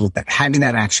calls with them, having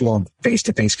that actual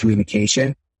face-to-face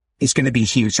communication is going to be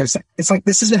huge. So it's like,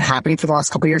 this has been happening for the last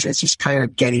couple of years. It's just kind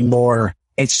of getting more,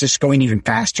 it's just going even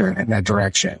faster in that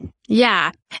direction.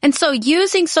 Yeah. And so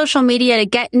using social media to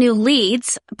get new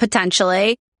leads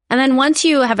potentially. And then once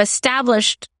you have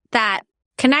established that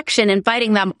connection,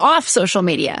 inviting them off social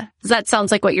media. That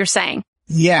sounds like what you're saying.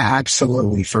 Yeah,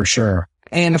 absolutely. For sure.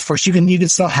 And of course, you can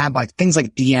still have like things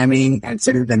like DMing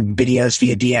instead of then videos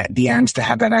via DMs to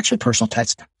have that actual personal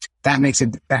touch. That makes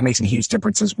a huge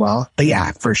difference as well. But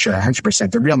yeah, for sure.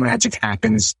 100%. The real magic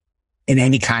happens in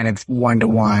any kind of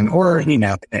one-to-one or,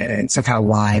 in some kind of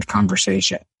live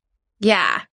conversation.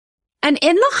 Yeah. And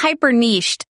in the hyper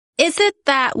niched, is it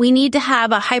that we need to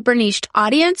have a hyper niched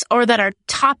audience or that our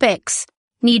topics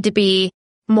need to be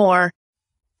more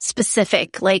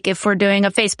specific? Like if we're doing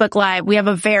a Facebook Live, we have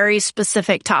a very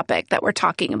specific topic that we're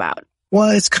talking about.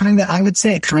 Well, I would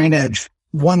say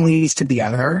one leads to the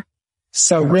other.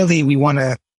 So really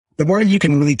the more you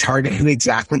can really target who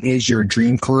exactly is your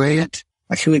dream client,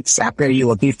 like who exactly are you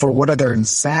looking for? What are their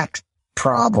exact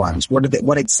problems?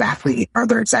 What exactly are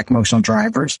their exact emotional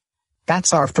drivers?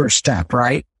 That's our first step,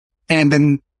 right? And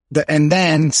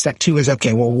then step 2 is,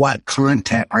 okay, well, what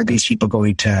content are these people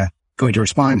going to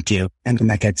respond to? And then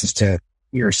that gets us to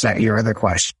your other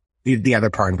question, the other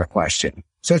part of the question.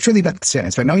 So it's really about the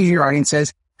sentence. So know who your audience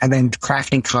is and then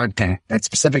crafting content that's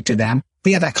specific to them.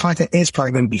 But yeah, that content is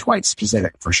probably going to be quite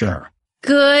specific for sure.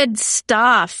 Good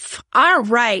stuff. All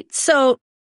right. So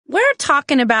we're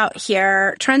talking about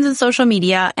here trends in social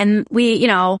media, and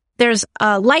there's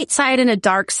a light side and a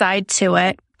dark side to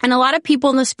it. And a lot of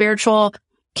people in the spiritual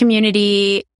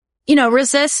community,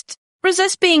 resist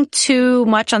being too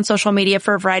much on social media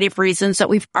for a variety of reasons that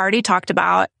we've already talked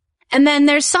about. And then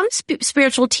there's some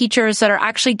spiritual teachers that are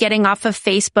actually getting off of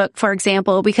Facebook, for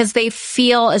example, because they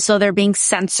feel as though they're being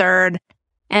censored,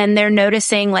 and they're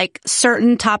noticing like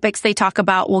certain topics they talk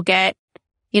about will get,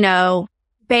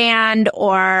 banned,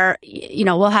 or,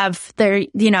 we'll have their,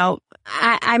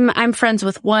 I'm friends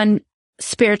with one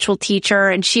spiritual teacher,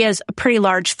 and she has a pretty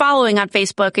large following on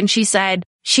Facebook. And she said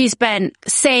she's been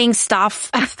saying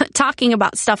stuff, talking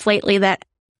about stuff lately that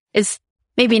is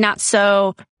maybe not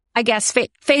so, I guess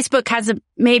Facebook hasn't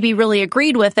maybe really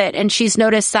agreed with it. And she's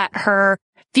noticed that her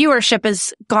viewership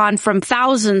has gone from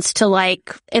thousands to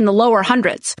like in the lower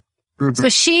hundreds. Mm-hmm. So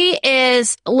she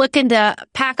is looking to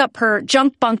pack up her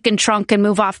junk bunkin' trunk and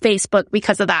move off Facebook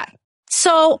because of that.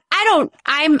 So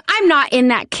I'm not in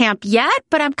that camp yet,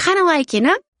 but I'm kind of like,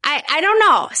 I don't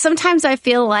know. Sometimes I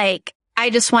feel like I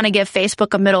just want to give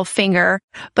Facebook a middle finger,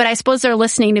 but I suppose they're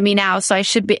listening to me now, so I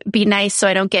should be nice so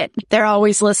I don't they're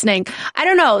always listening. I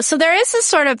don't know. So there is this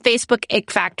sort of Facebook ick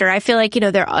factor. I feel like,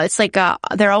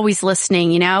 they're always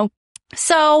listening,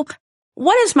 So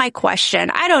what is my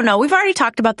question? I don't know. We've already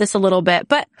talked about this a little bit,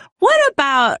 but what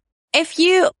about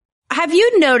have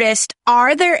you noticed,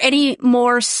 are there any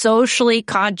more socially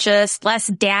conscious, less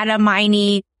data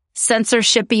miney,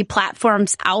 censorship-y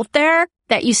platforms out there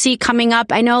that you see coming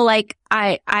up? I know, like,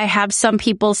 I have some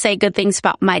people say good things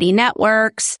about Mighty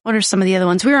Networks. What are some of the other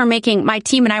ones? My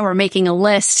team and I were making a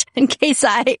list in case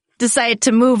I decide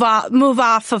to move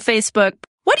off of Facebook.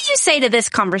 What do you say to this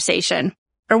conversation?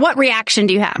 Or what reaction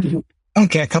do you have?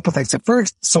 Okay, a couple things.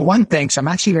 So one thing, I'm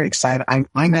actually very excited. I'm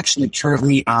actually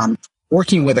currently,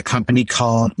 working with a company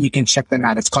you can check them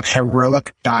out. It's called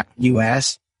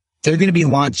Heroic.us. They're going to be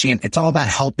launching, it's all about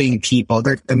helping people.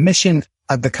 The mission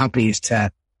of the company is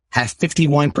to have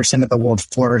 51% of the world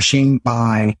flourishing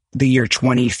by the year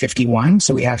 2051.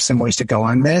 So we have some ways to go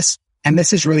on this. And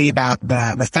this is really about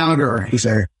the founder, who's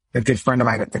a good friend of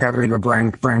mine, the guy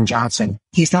Brian Johnson.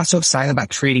 He's not so excited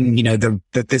about creating,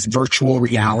 this virtual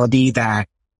reality that,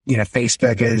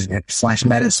 Facebook is /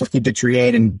 Meta is looking to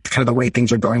create, and kind of the way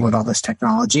things are going with all this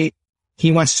technology.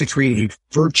 He wants to create a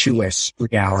virtuous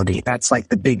reality. That's like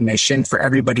the big mission for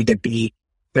everybody to be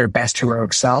their best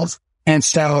heroic self. And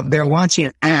so they're launching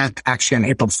an app actually on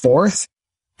April 4th.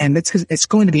 And it's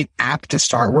going to be an app to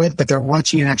start with, but they're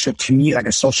launching an actual community, like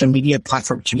a social media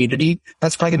platform community.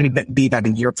 That's probably going to be about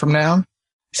a year from now.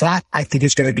 So that, I think,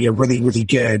 is going to be a really, really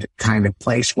good kind of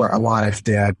place where a lot of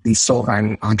these soul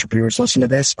entrepreneurs listening to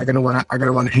this are going to want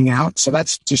to hang out. So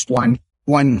that's just one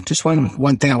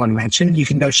thing I want to mention. You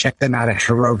can go check them out at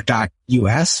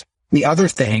Heroic.us. The other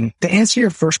thing, to answer your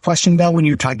first question, though, when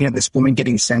you're talking about this woman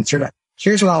getting censored,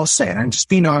 here's what I'll say. And I'm just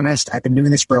being honest. I've been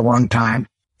doing this for a long time.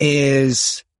 And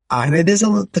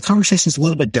the conversation is a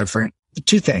little bit different.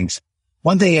 Two things.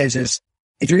 One thing is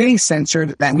if you're getting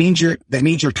censored, that means you're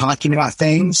talking about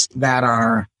things that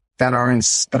are in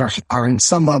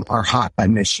some of our hot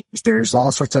button issues. There's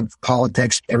all sorts of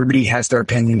politics. Everybody has their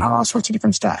opinion on all sorts of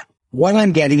different stuff. What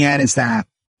I'm getting at is that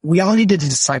we all need to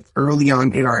decide early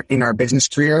on in our business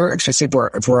career, especially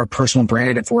if we're a personal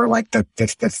brand, if we're like the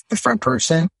front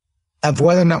person, of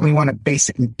whether or not we want to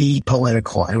basically be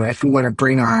political, and if we want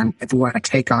to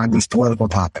take on these political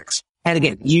topics. And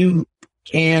again, you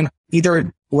can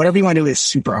either whatever you want to do is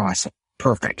super awesome.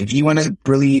 Perfect. If you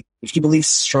believe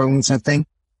strongly in something,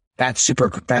 that's super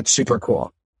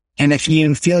cool. And if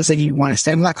you feel as if you want to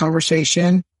stay in that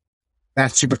conversation,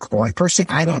 that's super cool. Like personally,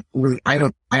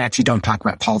 I actually don't talk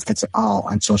about politics at all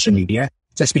on social media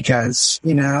just because,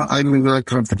 I'm really a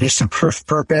confrontational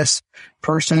purpose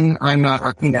person. I'm not,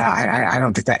 I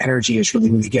don't think that energy is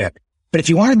really, really good. But if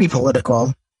you want to be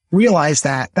political, realize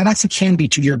that actually can be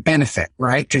to your benefit,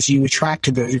 right? Because you attract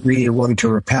to the degree you're willing to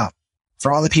repel.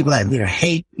 For all the people that,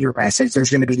 hate your message, there's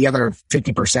going to be the other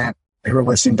 50% who are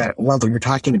listening that love what you're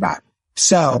talking about.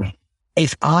 So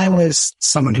if I was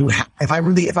someone if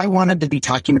I wanted to be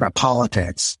talking about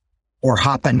politics or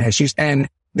hot button issues, and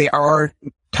they are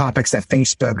topics that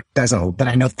that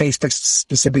I know Facebook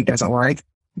specifically doesn't like,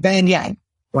 then yeah,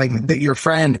 like your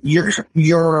friend,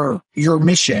 your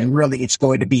mission really is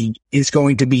going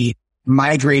to be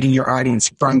migrating your audience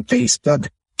from Facebook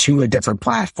to a different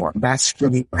platform. That's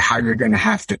really how you're going to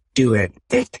have to do it.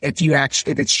 If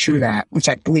it's true that, which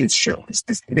I believe it's true,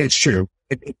 it is true.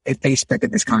 If Facebook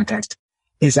in this context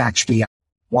is actually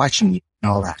watching you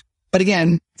and all that. But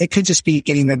again, it could just be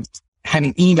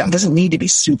having email. It doesn't need to be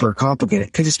super complicated.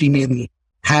 It could just be mainly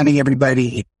having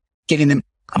everybody, getting them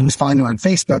who's following you on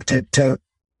Facebook to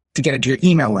get into your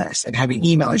email list and having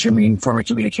email as your main form of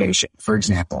communication, for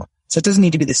example. So it doesn't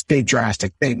need to be this big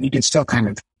drastic thing. You can still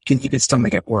you can still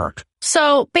make it work.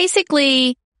 So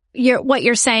basically what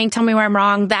you're saying, tell me where I'm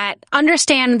wrong, that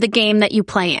understand the game that you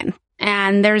play in.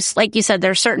 And there's, like you said,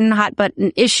 there's certain hot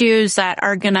button issues that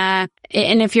are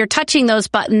and if you're touching those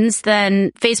buttons,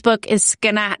 then Facebook is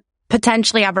gonna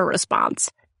potentially have a response.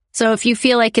 So if you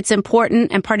feel like it's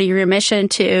important and part of your mission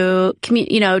to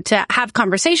to have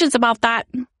conversations about that,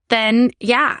 then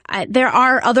yeah, there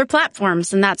are other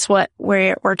platforms, and that's what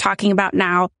we're talking about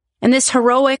now. And this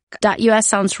heroic.us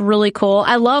sounds really cool.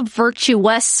 I love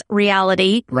virtuous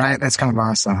reality. Right. That's kind of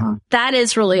awesome, huh? That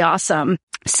is really awesome.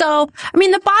 So,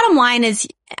 the bottom line is,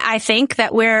 I think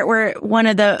that we're one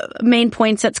of the main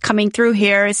points that's coming through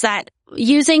here is that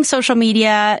using social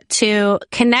media to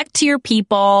connect to your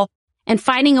people and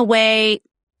finding a way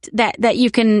that you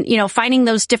can, finding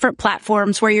those different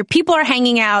platforms where your people are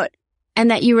hanging out and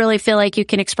that you really feel like you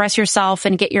can express yourself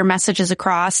and get your messages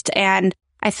across. And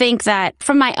I think that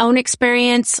from my own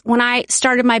experience, when I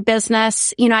started my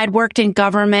business, I'd worked in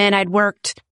government, I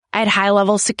had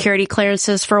high-level security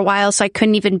clearances for a while, so I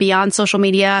couldn't even be on social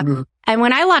media. Mm-hmm. And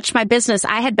when I launched my business,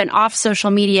 I had been off social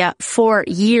media for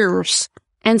years.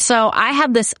 And so I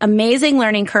had this amazing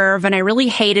learning curve, and I really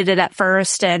hated it at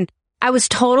first. And I was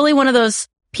totally one of those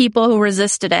people who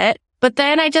resisted it. But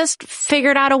then I just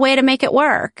figured out a way to make it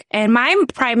work. And my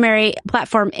primary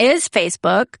platform is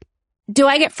Facebook. Do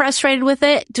I get frustrated with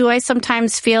it? Do I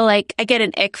sometimes feel like I get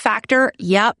an ick factor?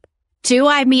 Yep. Do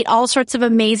I meet all sorts of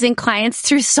amazing clients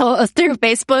through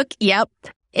Facebook? Yep.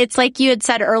 It's like you had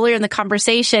said earlier in the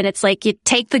conversation. It's like you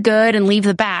take the good and leave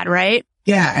the bad, right?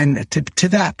 Yeah. And to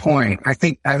that point, I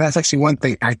think that's actually one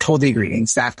thing. I totally agree.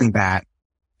 Exactly that.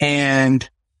 And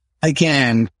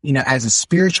again, as a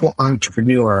spiritual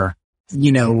entrepreneur,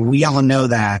 we all know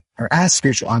that, or as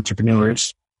spiritual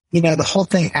entrepreneurs, the whole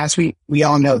thing, as we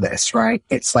all know this, right?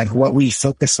 It's like what we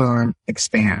focus on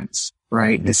expands,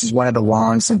 right? This is one of the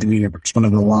laws of the universe, one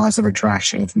of the laws of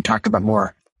attraction. We talked about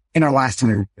more in our last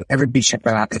interview. Everybody check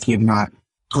that out if you have not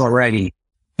already.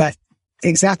 But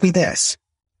exactly this,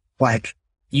 like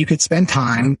you could spend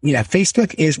time,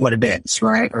 Facebook is what it is,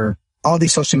 right? Or all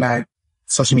these social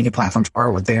media platforms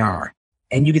are what they are.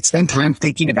 And you could spend time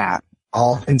thinking about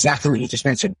exactly what you just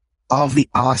mentioned, all of the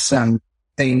awesome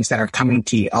things that are coming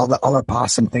to you, all the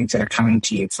awesome things that are coming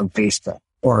to you from Facebook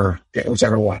or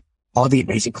whichever one, all the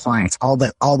amazing clients,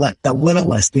 the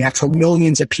limitless, the actual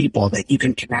millions of people that you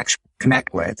can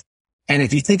connect with. And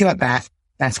if you think about that,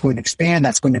 that's going to expand,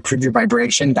 that's going to improve your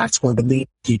vibration, that's going to lead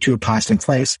you to a positive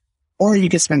place. Or you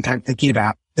can spend time thinking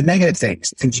about the negative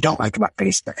things you don't like about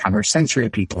Facebook, how they're censoring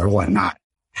people or whatnot,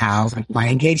 how my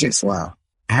engagement's low.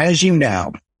 As you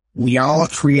know, we all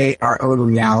create our own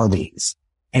realities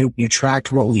and we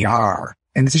attract what we are.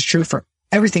 And this is true for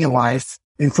everything in life,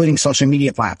 including social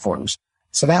media platforms.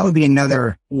 So that would be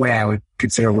another way I would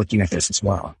consider looking at this as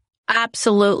well.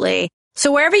 Absolutely.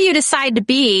 So wherever you decide to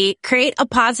be, create a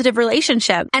positive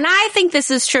relationship. And I think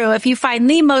this is true. If you find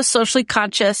the most socially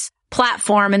conscious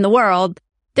platform in the world,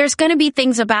 there's going to be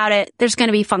things about it. There's going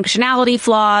to be functionality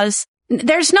flaws.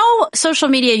 There's no social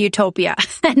media utopia.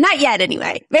 Not yet,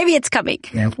 anyway. Maybe it's coming.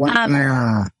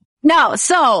 Yeah, no.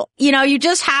 So, you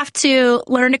just have to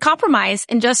learn to compromise.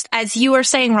 And just as you were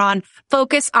saying, Ron,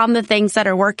 focus on the things that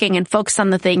are working and focus on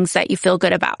the things that you feel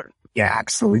good about. Yeah,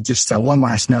 absolutely. Just one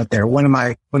last note there. One of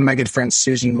my good friends,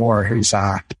 Susie Moore, who's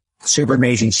super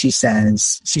amazing. She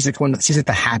says she's like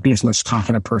the happiest, most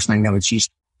confident person I know, and she's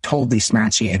totally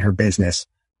smashy in her business.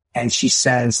 And she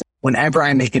says, whenever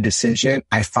I make a decision,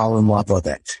 I fall in love with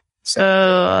it. So,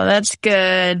 oh, that's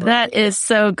good. That is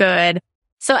so good.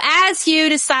 So as you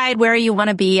decide where you want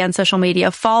to be on social media,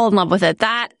 fall in love with it.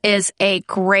 That is a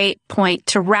great point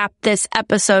to wrap this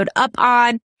episode up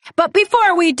on. But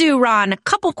before we do, Ron, a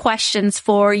couple questions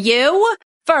for you.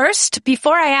 First,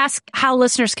 before I ask how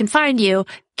listeners can find you,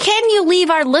 can you leave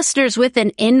our listeners with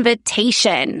an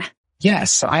invitation?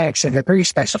 Yes. So I actually have a very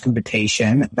special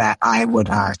invitation that I would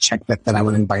check that I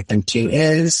would invite them to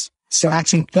is, so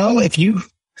actually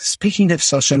speaking of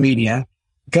social media,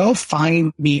 go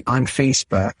find me on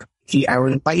Facebook. I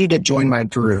would invite you to join my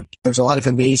group. There's a lot of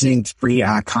amazing free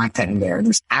content in there.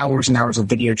 There's hours and hours of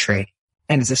video training.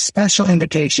 And it's a special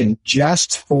invitation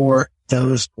just for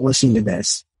those listening to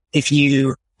this. If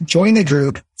you join the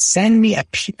group, send me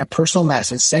a personal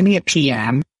message, send me a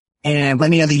PM, and let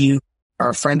me know that you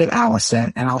are a friend of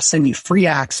Allison, and I'll send you free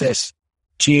access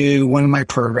to one of my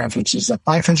programs, which is a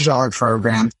 $500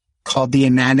 program called The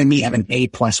Anatomy of an A+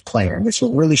 Player. This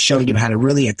will really show you how to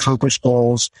really accomplish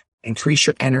goals, increase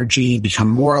your energy, become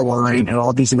more aligned, and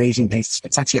all these amazing things.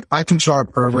 It's actually a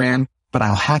 $500 program, but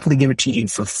I'll happily give it to you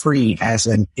for free as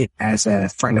a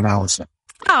friend of Allison.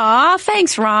 Aw,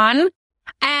 thanks, Ron.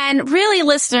 And really,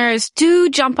 listeners, do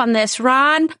jump on this,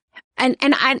 Ron.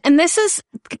 And this is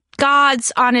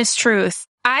God's honest truth.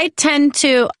 I tend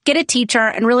to get a teacher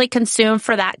and really consume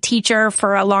for that teacher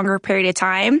for a longer period of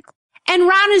time. And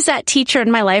Ron is that teacher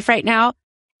in my life right now.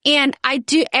 And I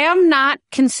am not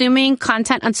consuming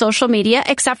content on social media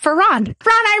except for Ron. Ron,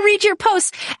 I read your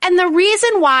posts. And the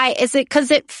reason why is because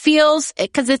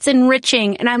it's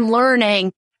enriching and I'm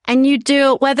learning. And you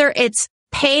do, whether it's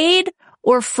paid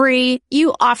or free,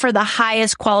 you offer the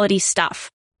highest quality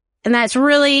stuff. And that's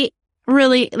really,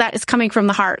 really, that is coming from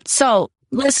the heart. So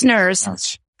listeners,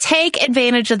 take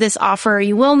advantage of this offer.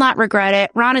 You will not regret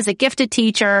it. Ron is a gifted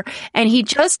teacher and he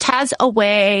just has a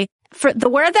way. For the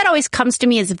word that always comes to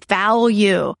me is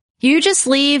value. You just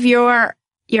leave your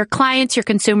clients, your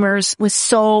consumers with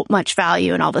so much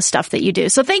value in all the stuff that you do.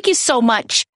 So thank you so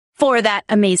much for that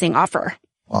amazing offer.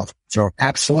 Well, so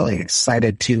absolutely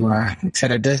excited to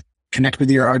connect with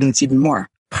your audience even more.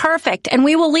 Perfect. And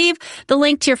we will leave the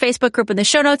link to your Facebook group in the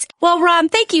show notes. Well, Ron,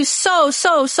 thank you so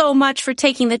much for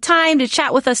taking the time to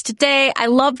chat with us today. I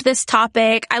loved this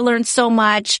topic. I learned so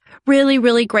much. Really,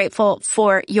 really grateful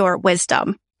for your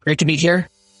wisdom. Great to be here.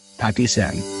 Talk to you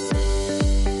soon.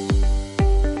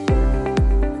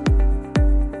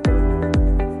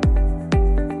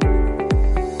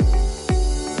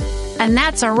 And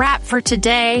that's a wrap for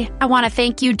today. I want to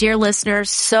thank you, dear listeners,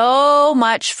 so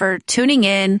much for tuning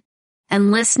in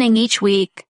and listening each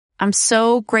week. I'm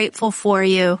so grateful for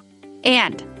you.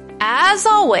 And as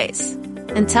always,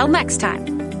 until next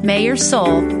time, may your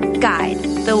soul guide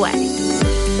the way.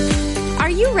 Are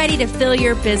you ready to fill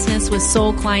your business with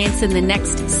soul clients in the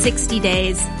next 60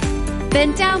 days?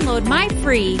 Then download my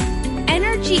free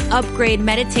energy upgrade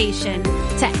meditation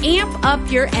to amp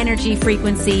up your energy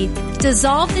frequency,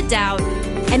 dissolve the doubt,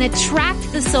 and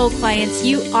attract the soul clients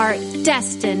you are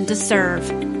destined to serve.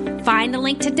 Find the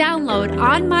link to download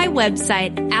on my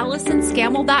website,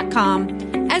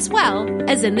 AllisonScammell.com, as well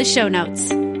as in the show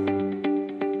notes.